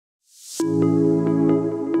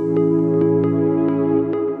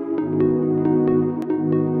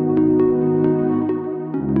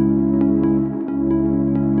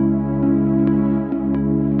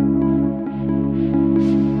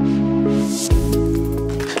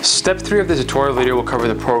Step 3 of the tutorial video will cover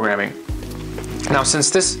the programming. Now, since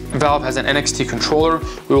this valve has an NXT controller,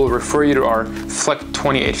 we will refer you to our Fleck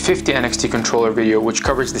 2850 NXT controller video, which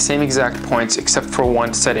covers the same exact points except for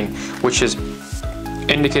one setting, which is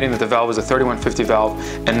indicating that the valve is a 3150 valve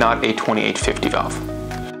and not a 2850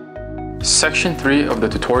 valve. Section 3 of the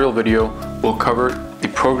tutorial video will cover the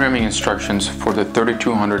programming instructions for the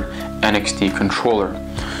 3200 NXT controller.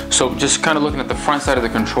 So just kind of looking at the front side of the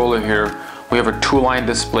controller here, we have a 2-line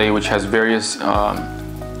display which has various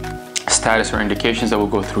status or indications that we'll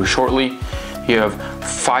go through shortly. You have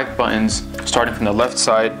 5 buttons. Starting from the left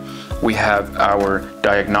side, we have our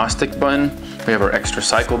diagnostic button, we have our extra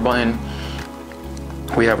cycle button,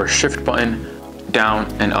 we have our shift button,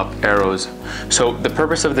 down and up arrows. So the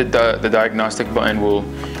purpose of the diagnostic button will,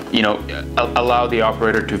 allow the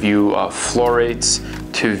operator to view flow rates,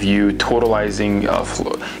 to view totalizing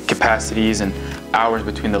capacities and hours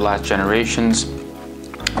between the last generations.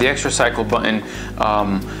 The extra cycle button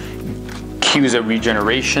cues a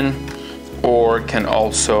regeneration, or can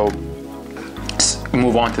also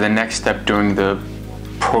move on to the next step during the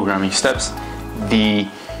programming steps. The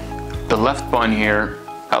left button here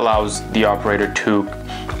allows the operator to,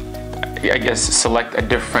 select a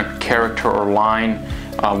different character or line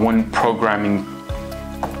when programming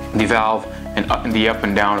the valve, and the up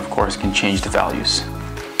and down, of course, can change the values.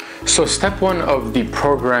 So step 1 of the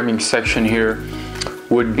programming section here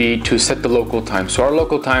would be to set the local time. So our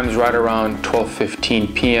local time is right around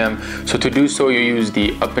 12:15 p.m. So to do so, you use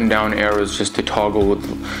the up and down arrows just to toggle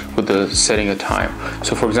with the setting of time.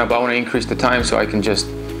 So for example, I want to increase the time, so I can just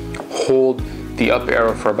hold the up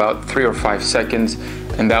arrow for about 3 or 5 seconds,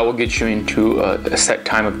 and that will get you into a set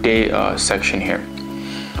time of day section here.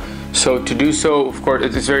 So to do so, of course,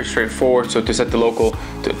 it's very straightforward. So to set the local,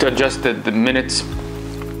 to adjust the minutes,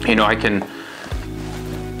 I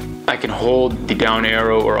can hold the down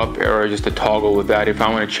arrow or up arrow just to toggle with that. If I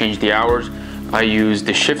want to change the hours, I use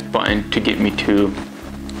the shift button to get me to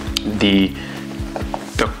the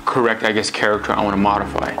correct, character I want to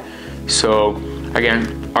modify. So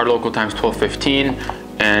again, our local time is 12:15,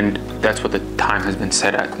 and that's what the time has been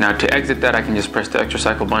set at. Now to exit that, I can just press the extra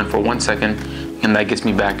cycle button for 1 second, and that gets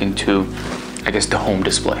me back into, the home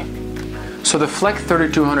display. So the Fleck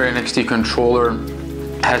 3200 NXT controller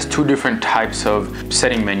has 2 different types of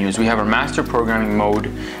setting menus. We have our master programming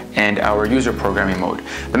mode and our user programming mode.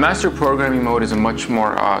 The master programming mode is a much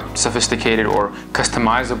more sophisticated or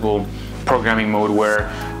customizable programming mode, where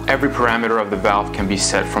every parameter of the valve can be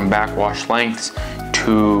set, from backwash lengths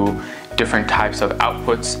to different types of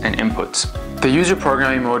outputs and inputs. The user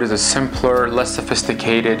programming mode is a simpler, less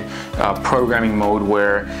sophisticated programming mode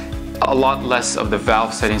where a lot less of the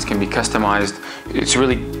valve settings can be customized. It's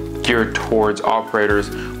really geared towards operators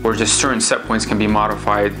where just certain set points can be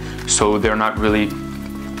modified, so they're not really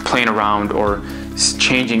playing around or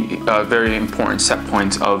changing very important set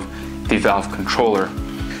points of the valve controller.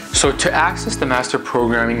 So to access the master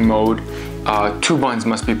programming mode, 2 buttons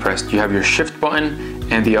must be pressed. You have your shift button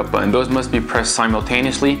and the up button. Those must be pressed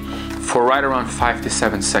simultaneously for right around 5 to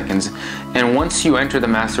 7 seconds. And once you enter the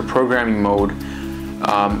master programming mode,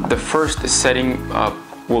 the first setting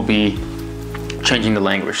will be changing the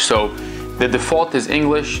language. So the default is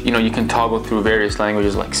English. You can toggle through various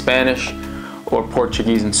languages like Spanish or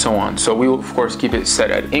Portuguese and so on. So we will of course keep it set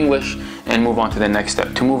at English and move on to the next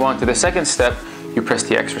step. To move on to the second step, you press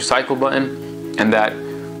the extra cycle button, and that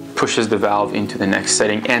pushes the valve into the next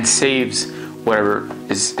setting and saves whatever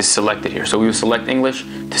is selected here. So we will select English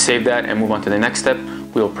to save that and move on to the next step.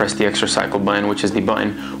 We will press the extra cycle button, which is the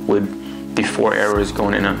button with the 4 arrows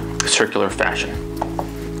going in a circular fashion.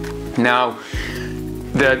 Now,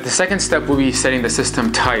 the second step will be setting the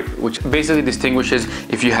system type, which basically distinguishes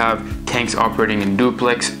if you have tanks operating in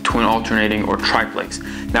duplex, twin alternating, or triplex.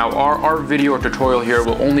 Now our video or tutorial here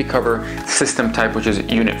will only cover system type, which is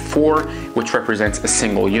unit 4, which represents a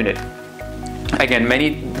single unit. Again,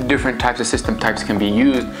 many different types of system types can be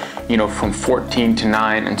used, from 14 to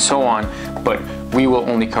 9 and so on, but we will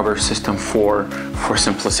only cover system 4 for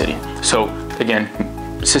simplicity. So again,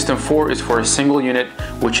 system 4 is for a single unit,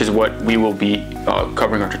 which is what we will be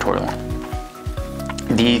covering our tutorial on.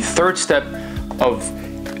 The third step of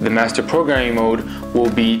the master programming mode will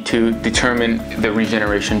be to determine the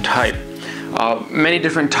regeneration type. Many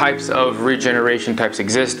different types of regeneration types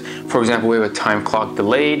exist. For example, we have a time clock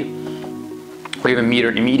delayed. We have a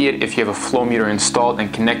meter immediate if you have a flow meter installed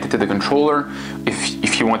and connected to the controller,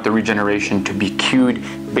 if you want the regeneration to be cued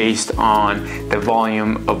based on the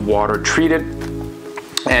volume of water treated.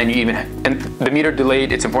 And the meter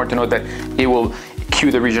delayed, it's important to note that it will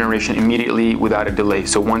cue the regeneration immediately without a delay.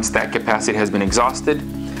 So once that capacity has been exhausted,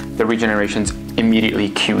 the regenerations immediately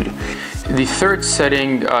queued. The third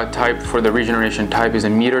setting type for the regeneration type is a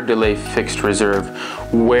meter delay fixed reserve,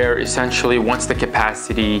 where essentially once the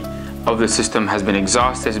capacity of the system has been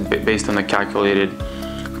exhausted based on the calculated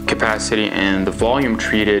capacity and the volume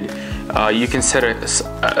treated, you can set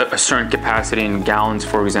a certain capacity in gallons,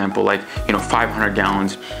 for example, like 500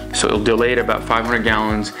 gallons. So it'll delay it about 500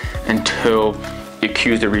 gallons until it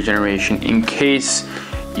queues the regeneration, in case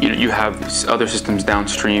you have other systems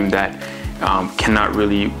downstream that cannot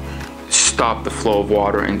really stop the flow of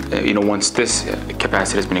water, and once this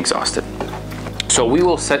capacity has been exhausted. So we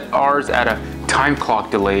will set ours at a time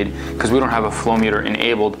clock delayed, because we don't have a flow meter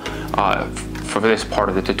enabled for this part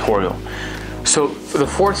of the tutorial. So the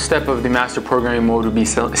fourth step of the master programming mode would be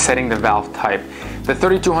setting the valve type. The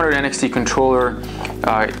 3200 NXT controller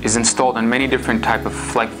is installed on many different type of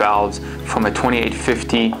Fleck valves, from a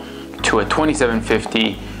 2850 to a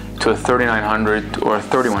 2750 to a 3900 or a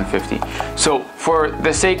 3150. So for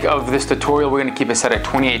the sake of this tutorial, we're going to keep it set at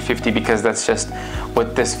 2850 because that's just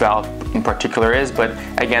what this valve in particular is. But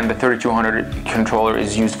again, the 3200 controller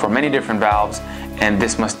is used for many different valves, and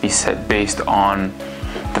this must be set based on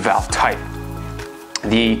the valve type.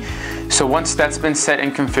 So once that's been set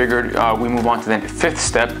and configured, we move on to the fifth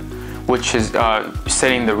step, which is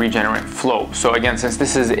setting the regenerant flow. So again, since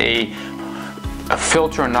this is a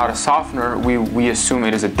filter and not a softener, we assume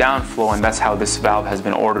it is a downflow, and that's how this valve has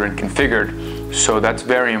been ordered and configured. So that's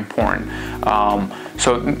very important.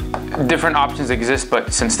 So different options exist,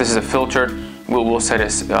 but since this is a filter, we'll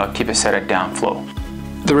keep it set at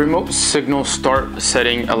downflow. The remote signal start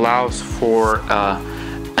setting allows for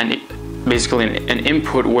basically an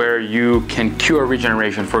input where you can cue a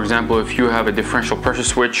regeneration. For example, if you have a differential pressure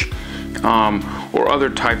switch or other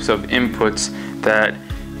types of inputs that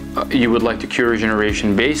you would like to cue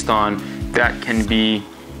regeneration based on, that can be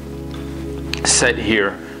set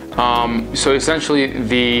here. So essentially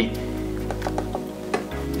the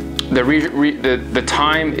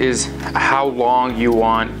time is how long you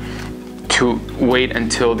want to wait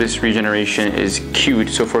until this regeneration is queued.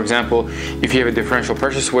 So for example, if you have a differential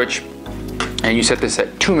pressure switch and you set this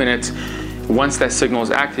at 2 minutes, once that signal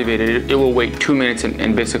is activated, it will wait 2 minutes,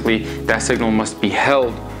 and basically that signal must be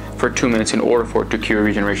held for 2 minutes in order for it to cue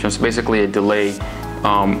regeneration. It's basically a delay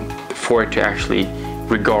for it to actually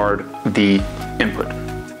regard the input.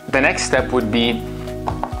 The next step would be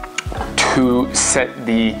to set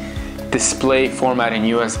the display format in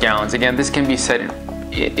US gallons. Again, this can be set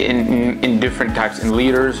in different types, in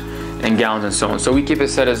liters and gallons and so on. So we keep it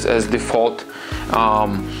set as default,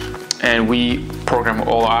 and we program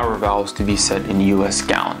all our valves to be set in US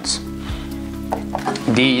gallons.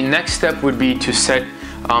 The next step would be to set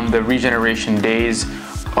the regeneration days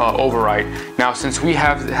override. Now, since we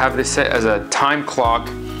have this set as a time clock,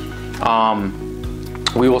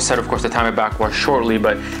 we will set, of course, the time of backwash shortly,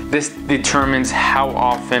 but this determines how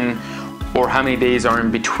often or how many days are in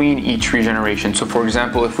between each regeneration. So for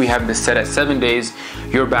example, if we have this set at 7 days,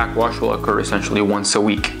 your backwash will occur essentially once a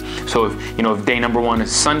week. So if day number 1 is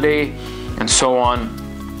Sunday and so on,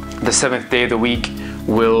 the 7th day of the week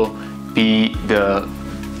will be the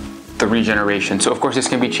regeneration. So of course this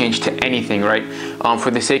can be changed to anything, right?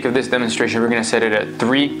 For the sake of this demonstration, we're going to set it at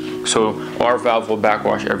 3. So our valve will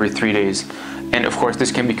backwash every 3 days. And of course this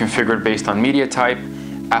can be configured based on media type,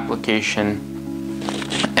 application,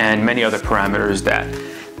 and many other parameters that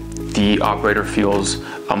the operator feels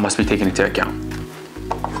must be taken into account.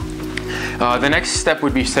 The next step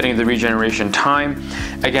would be setting the regeneration time.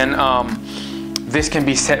 Again, this can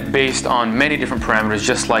be set based on many different parameters,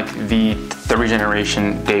 just like the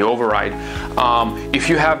regeneration day override. If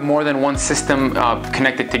you have more than one system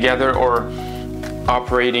connected together or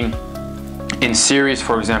operating in series,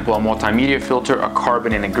 for example, a multimedia filter, a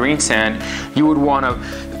carbon, and a green sand, you would want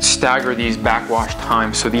to stagger these backwash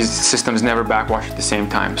times so these systems never backwash at the same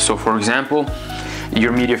time. So for example,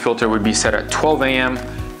 your media filter would be set at 12 a.m.,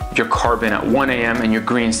 your carbon at 1 a.m., and your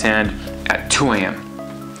green sand at 2 a.m.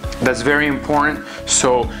 That's very important,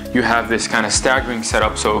 so you have this kind of staggering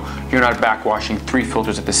setup so you're not backwashing 3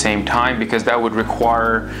 filters at the same time, because that would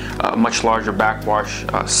require much larger backwash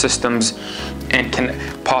systems and can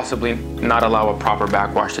possibly not allow a proper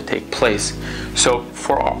backwash to take place. So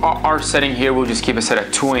for our setting here, we'll just keep it set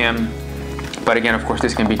at 2 a.m. But again, of course,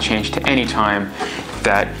 this can be changed to any time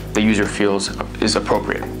that the user feels is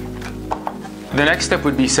appropriate. The next step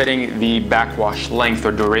would be setting the backwash length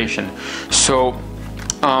or duration. So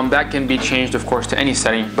that can be changed, of course, to any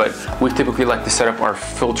setting, but we typically like to set up our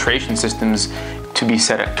filtration systems to be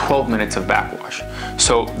set at 12 minutes of backwash.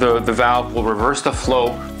 So the valve will reverse the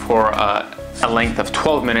flow for a length of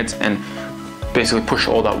 12 minutes and basically push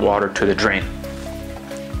all that water to the drain.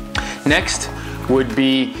 Next would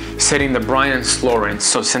be setting the brine and slow rinse.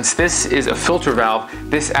 So since this is a filter valve,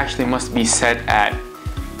 this actually must be set at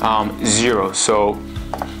 0. So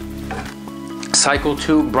cycle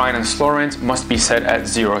 2 brine and slow rinse must be set at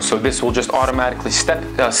 0. So this will just automatically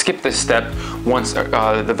skip this step once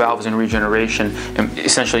the valve is in regeneration and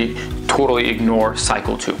essentially totally ignore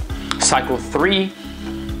cycle 2. Cycle 3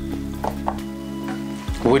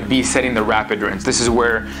 would be setting the rapid rinse. This is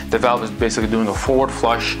where the valve is basically doing a forward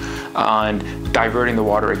flush and diverting the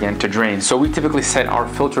water again to drain. So we typically set our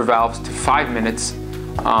filter valves to 5 minutes.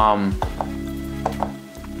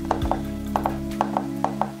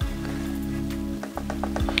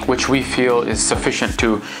 Which we feel is sufficient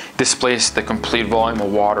to displace the complete volume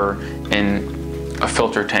of water in a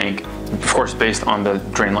filter tank, of course based on the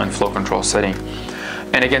drain line flow control setting.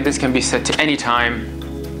 And again, this can be set to any time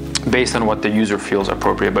based on what the user feels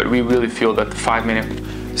appropriate, but we really feel that the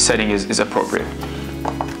 5-minute setting is appropriate.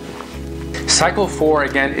 Cycle 4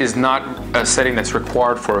 again is not a setting that's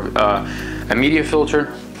required for a media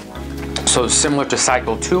filter. So similar to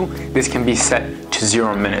cycle 2, this can be set to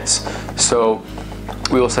 0 minutes. So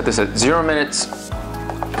we will set this at 0 minutes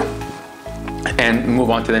and move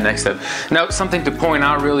on to the next step. Now, something to point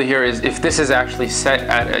out really here is if this is actually set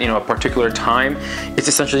at a particular time, it's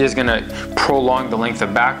essentially just going to prolong the length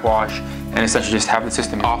of backwash and essentially just have the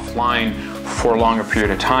system offline for a longer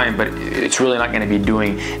period of time, but it's really not going to be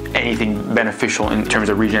doing anything beneficial in terms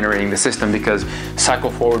of regenerating the system, because cycle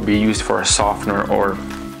 4 would be used for a softener or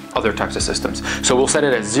other types of systems. So we'll set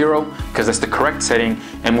it at 0 because that's the correct setting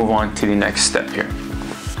and move on to the next step here.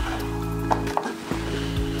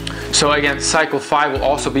 So again, cycle 5 will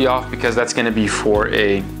also be off because that's going to be for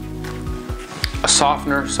a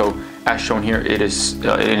softener. So as shown here, it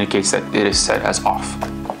indicates that it is set as off.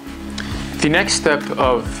 The next step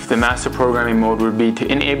of the master programming mode would be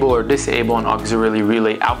to enable or disable an auxiliary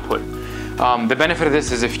relay output. The benefit of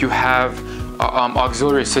this is if you have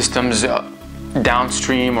auxiliary systems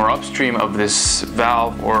downstream or upstream of this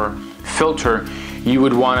valve or filter, you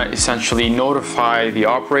would want to essentially notify the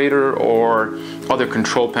operator or other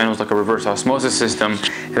control panels like a reverse osmosis system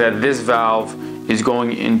that this valve is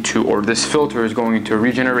going into, or this filter is going into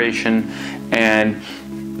regeneration, and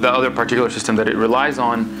the other particular system that it relies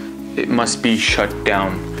on, it must be shut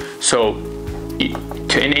down. So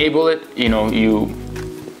to enable it, you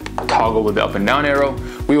toggle with the up and down arrow.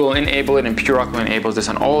 We will enable it, and Pure Aqua enables this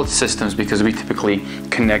on all its systems because we typically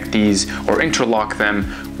connect these or interlock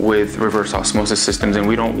them with reverse osmosis systems, and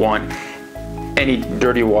we don't want any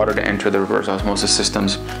dirty water to enter the reverse osmosis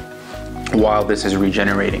systems while this is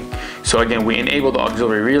regenerating. So again, we enable the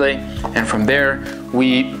auxiliary relay, and from there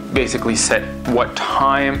we basically set what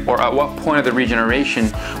time or at what point of the regeneration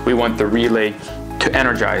we want the relay to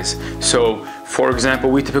energize. So for example,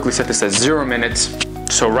 we typically set this at 0 minutes.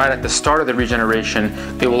 So right at the start of the regeneration,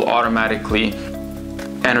 it will automatically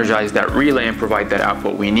energize that relay and provide that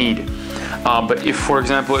output we need. But if, for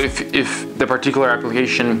example, if the particular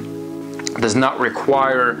application does not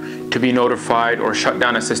require to be notified or shut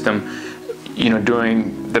down a system,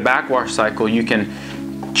 during the backwash cycle, you can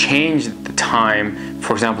change the time,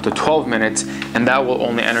 for example, to 12 minutes, and that will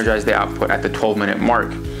only energize the output at the 12-minute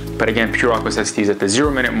mark. But again, Pure Aqua sets these at the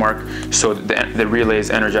 0-minute mark, so the relay is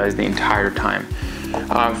energized the entire time.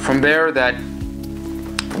 From there, the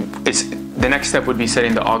next step would be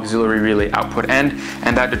setting the auxiliary relay output end,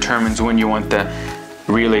 and that determines when you want the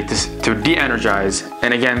relay to de-energize.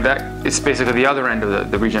 And again, that is basically the other end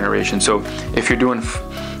of the regeneration. So if you're doing,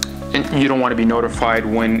 you don't want to be notified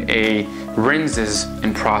when a rinse is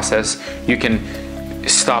in process, you can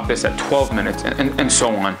stop this at 12 minutes and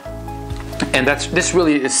so on. And this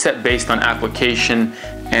really is set based on application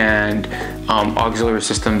and auxiliary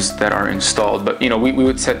systems that are installed. But we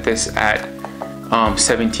would set this at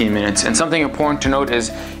 17 minutes. And something important to note is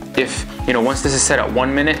if once this is set at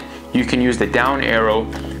 1 minute, you can use the down arrow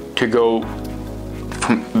to go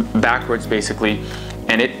from backwards basically,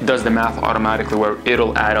 and it does the math automatically where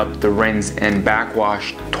it'll add up the rinse and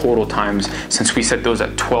backwash total times. Since we set those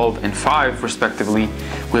at 12 and 5 respectively,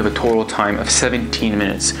 we have a total time of 17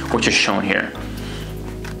 minutes, which is shown here.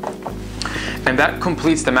 And that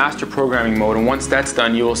completes the master programming mode, and once that's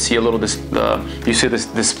done, you will see a little this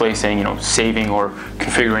display saying saving or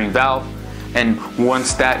configuring valve. And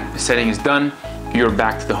once that setting is done, you're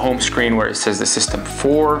back to the home screen where it says the system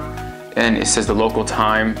 4 and it says the local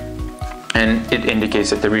time, and it indicates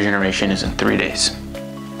that the regeneration is in 3 days.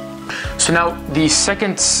 So now the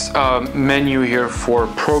second menu here for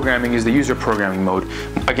programming is the user programming mode.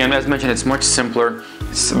 Again, as mentioned, it's much simpler.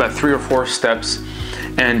 It's about 3 or 4 steps.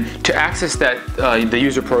 And to access that, the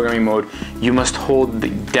user programming mode, you must hold the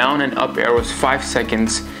down and up arrows 5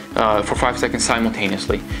 seconds for 5 seconds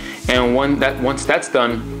simultaneously. And once that's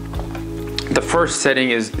done, the first setting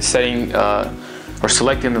is setting or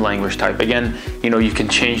selecting the language type. Again, you can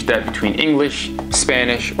change that between English,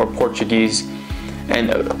 Spanish, or Portuguese,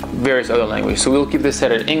 and various other languages. So we'll keep this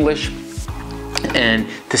set at English, and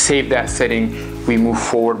to save that setting, we move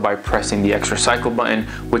forward by pressing the extra cycle button,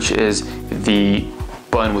 which is the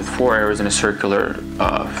button with 4 arrows in a circular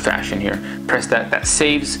fashion here. Press that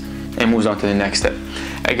saves and moves on to the next step.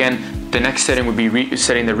 Again, the next setting would be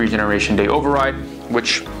setting the regeneration day override,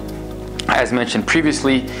 which, as mentioned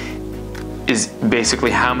previously, is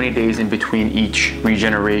basically how many days in between each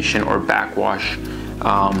regeneration or backwash,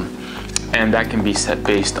 and that can be set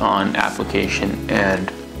based on application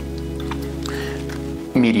and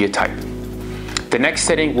media type. The next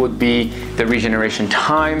setting would be the regeneration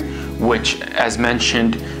time, which, as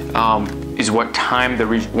mentioned, is what time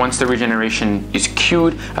once the regeneration is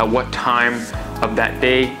queued, at what time of that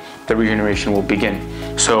day the regeneration will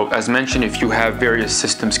begin. So as mentioned, if you have various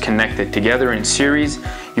systems connected together in series,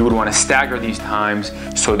 you would want to stagger these times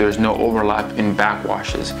so there's no overlap in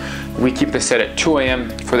backwashes. We keep this set at 2 a.m.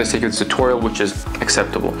 for the sake of this tutorial, which is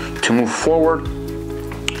acceptable. To move forward,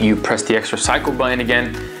 you press the extra cycle button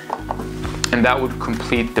again, and that would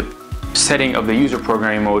complete the setting of the user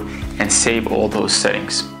programming mode and save all those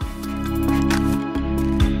settings.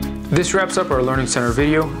 This wraps up our Learning Center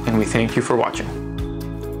video, and we thank you for watching.